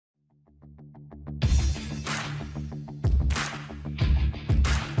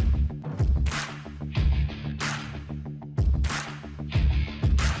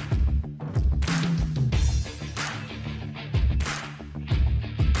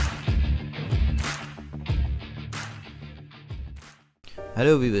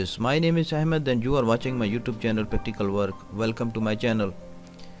Hello viewers, my name is Ahmed and you are watching my YouTube channel Practical Work. Welcome to my channel.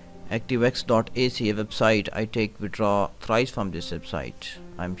 activex.ac website. I take withdraw thrice from this website.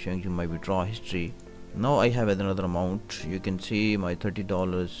 I'm showing you my withdrawal history. Now I have another amount. You can see my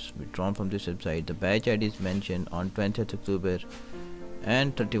 $30 withdrawn from this website. The batch ID is mentioned on 20th October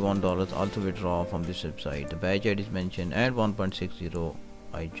and $31 also withdraw from this website. The batch ID is mentioned and 1.60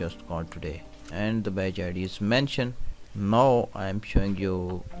 I just got today and the batch ID is mentioned. Now I am showing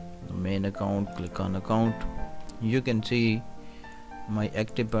you the main account. Click on account. You can see my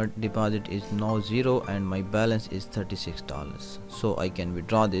active deposit is now 0 and my balance is $36, so I can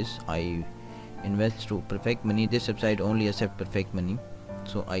withdraw this. I invest through Perfect Money. This website only accept Perfect Money,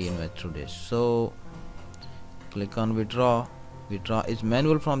 so I invest through this. So click on withdraw. Withdraw is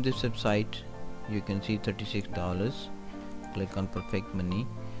manual from this website. You can see $36. Click on Perfect Money.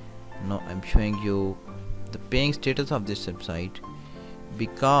 Now I'm showing you the paying status of this website,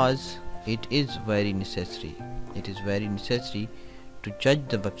 because it is very necessary. It is very necessary to judge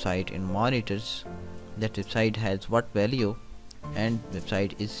the website and monitors that website has what value and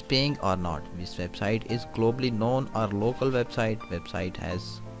website is paying or not. This website is globally known or local website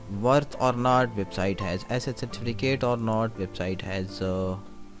has worth or not, website has asset certificate or not, website has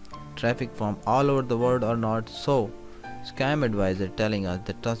traffic from all over the world or not. So scam advisor telling us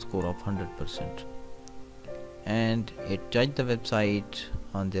the trust score of 100%, and it judge the website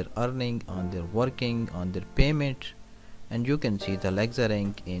on their earning, on their working, on their payment. And you can see the Alexa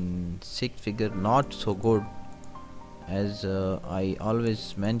rank in 6-figure, not so good, as I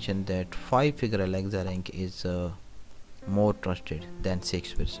always mention that 5-figure Alexa rank is more trusted than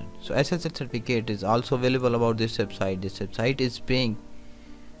 6%. So SSL certificate is also available about this website. This website is paying.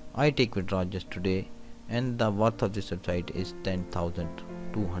 I take withdrawal just today and the worth of this website is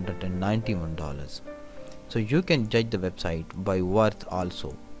 $10,291. So you can judge the website by worth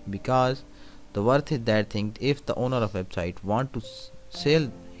also, because the worth is that thing. If the owner of website want to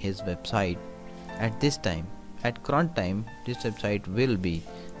sell his website at this time, at current time, this website will be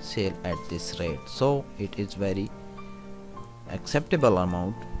sale at this rate. So it is very acceptable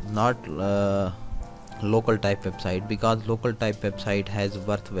amount, not local type website, because local type website has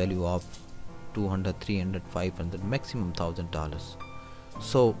worth value of $200, $300, $500, maximum $1,000.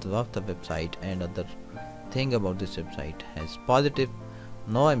 So the worth of the website and other thing about this website has positive.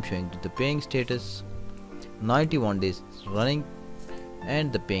 Now I'm showing you the paying status. 91 days running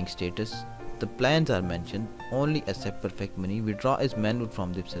and the paying status. The plans are mentioned, only accept Perfect Money. Withdraw is manual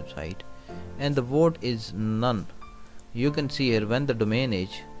from this website and the vote is none. You can see here when the domain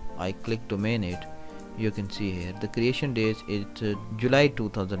age, I click domain age, you can see here the creation date is July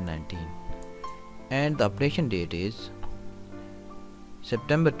 2019 and the updation date is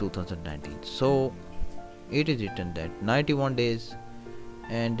September 2019. So it is written that 91 days,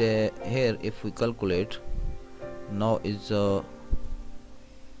 and here if we calculate, now is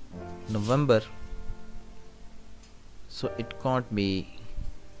November, so it can't be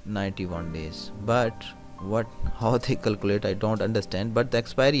 91 days. But how they calculate I don't understand, but the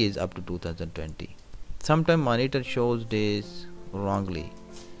expiry is up to 2020. Sometimes monitor shows days wrongly,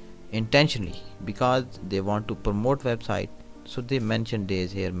 intentionally, because they want to promote website, so they mention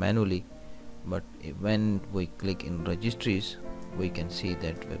days here manually. But when we click in registries, we can see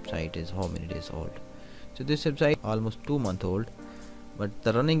that website is how many days old. So this website almost 2 months old, but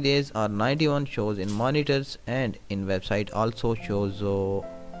the running days are 91 shows in monitors, and in website also shows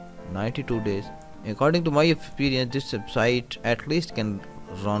 92 days. According to my experience, this website at least can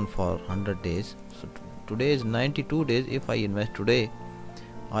run for 100 days. So today is 92 days. If I invest today,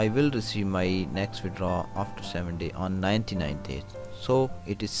 I will receive my next withdrawal after 7 days on 99 days. So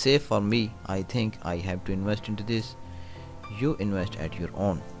it is safe for me. I think I have to invest into this. You invest at your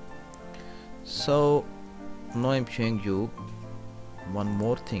own. So now I'm showing you one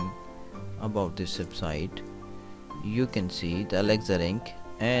more thing about this website. You can see the Alexa rank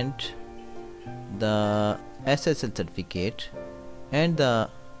and the SSL certificate, and the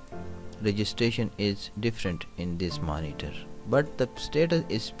registration is different in this monitor, but the status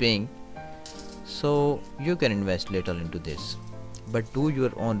is paying, so you can invest little into this. But do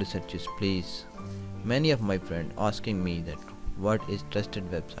your own researches, please. Many of my friends asking me that what is trusted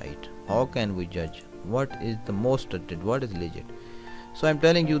website, how can we judge what is the most trusted, what is legit. So I'm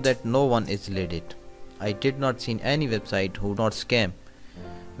telling you that no one is legit. I did not see any website who not scam.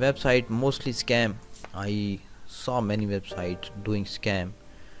 Website mostly scam. I saw many websites doing scam,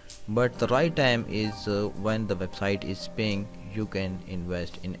 but the right time is when the website is paying. You can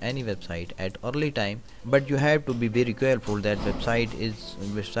invest in any website at early time, but you have to be very careful that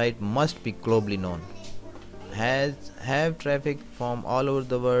website must be globally known. have traffic from all over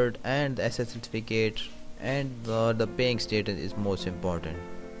the world, and the SS certificate and the paying status is most important.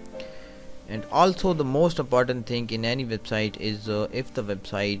 And also the most important thing in any website is if the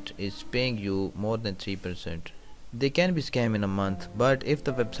website is paying you more than 3%. They can be scam in a month, but if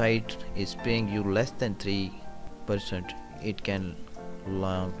the website is paying you less than 3%, it can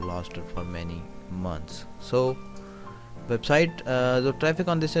last for many months. So the traffic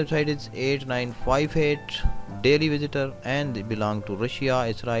on this website is 8958 daily visitor, and they belong to Russia,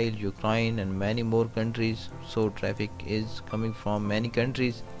 Israel, Ukraine and many more countries. So traffic is coming from many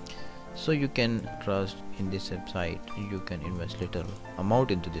countries, so you can trust in this website. You can invest little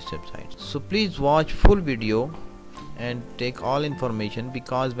amount into this website. So please watch full video and take all information,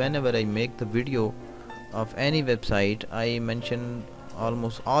 because whenever I make the video of any website, I mention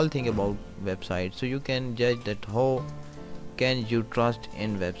almost all thing about website, so you can judge that how can you trust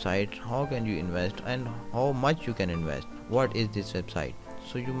in website, how can you invest, and how much you can invest. What is this website?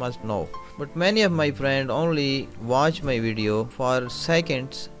 So you must know. But many of my friends only watch my video for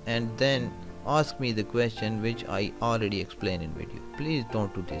seconds and then ask me the question which I already explained in video. Please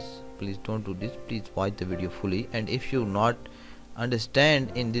don't do this. Please don't do this. Please watch the video fully, and if you not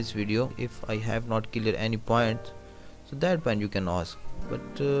understand in this video, if I have not clear any points, so that point you can ask, but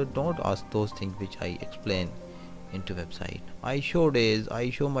don't ask those things which I explain into website. I show days, I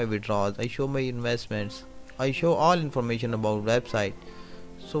show my withdrawals, I show my investments, I show all information about website.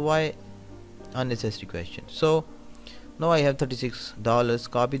 So why unnecessary question? So now I have $36.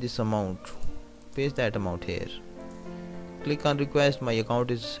 Copy this amount, paste that amount here, click on request. My account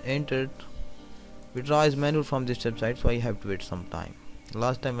is entered. Withdraw is manual from this website, so I have to wait some time.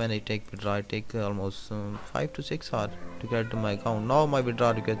 Last time when I take withdraw, I take almost 5 to 6 hours to get to my account. Now my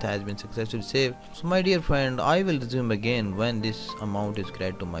withdrawal request has been successfully saved. So my dear friend, I will resume again when this amount is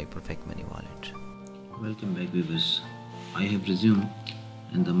credited to my Perfect Money wallet. Welcome back, viewers. I have resumed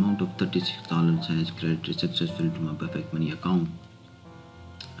and the amount of $36 has credited successfully to my Perfect Money account.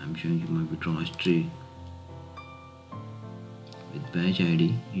 I am showing you my withdrawal history. With batch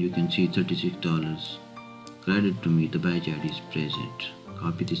ID, you can see $36 credit to me. The batch ID is present.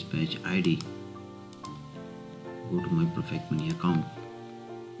 Copy this batch ID, go to my Perfect Money account.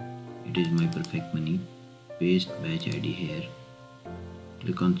 It is my Perfect Money. Paste batch ID here.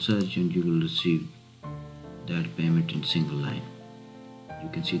 Click on search and you will receive that payment in single line. You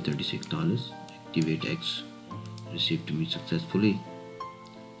can see $36. activex received to me successfully.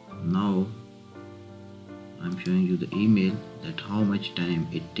 Now I'm showing you the email that how much time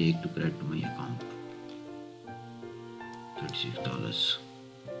it takes to credit to my account. $36.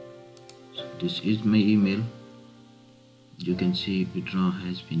 So this is my email. You can see withdrawal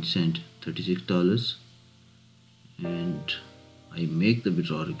has been sent $36, and I make the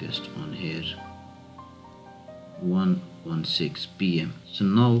withdrawal request on here 1:16 p.m. So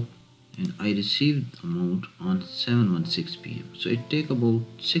now, and I received the amount on 7:16 p.m. So it take about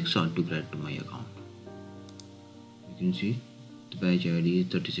 6 hours to credit to my account. You can see the batch ID is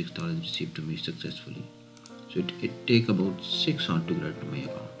 $36 received to me successfully. So it take about 6 hours to credit to my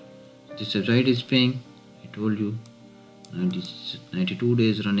account. This website is paying, I told you, 92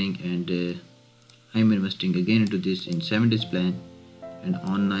 days running, and I'm investing again into this in 7 days plan, and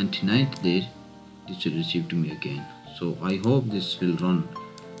on 99th day this will receive to me again. So I hope this will run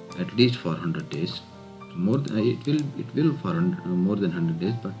at least for 100 days. More than, it will for more than 100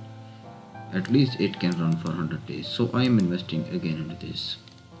 days, but at least it can run for 100 days. So I am investing again into this.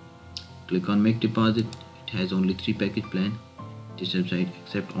 Click on make deposit. It has only 3 package plan. This website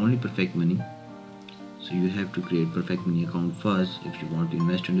accepts only Perfect Money, so you have to create Perfect Money account first if you want to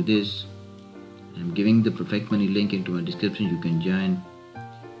invest into this. I'm giving the Perfect Money link into my description. You can join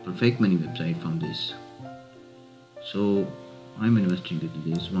Perfect Money website from this. So I'm investing into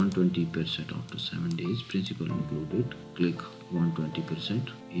this 120% after 7 days, principal included. Click 120%,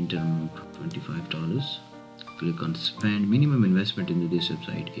 enter amount $25. Click on spend. Minimum investment into this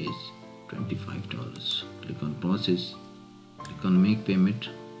website is $25. Click on process. Click on make payment.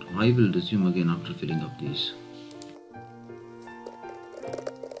 I will resume again after filling up these.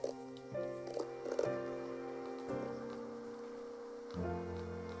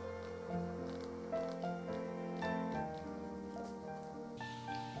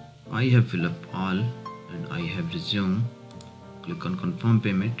 I have filled up all and I have resumed. Click on confirm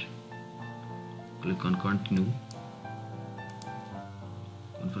payment. Click on continue.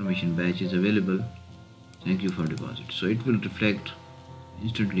 Confirmation batch is available. Thank you for deposit. So it will reflect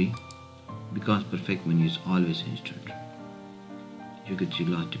instantly because Perfect Money is always instant. You can see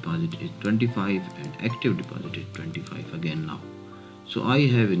last deposit is 25 and active deposit is 25 again now. So I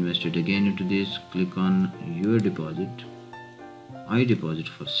have invested again into this. Click on your deposit. I deposit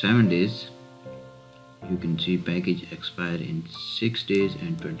for 7 days. You can see package expire in 6 days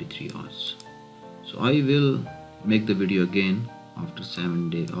and 23 hours. So I will make the video again after 7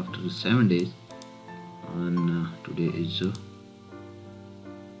 days. And today is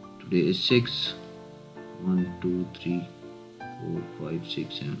 6. 1 2 3 4 5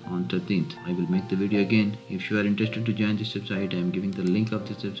 6 7. On 13th I will make the video again. If you are interested to join this website, I am giving the link of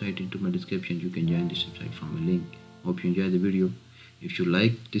this website into my description. You can join this website from a link. Hope you enjoy the video. If you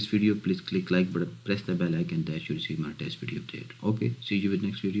like this video, please click like button, press the bell icon that you receive my test video update. Okay, see you with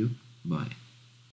next video. Bye.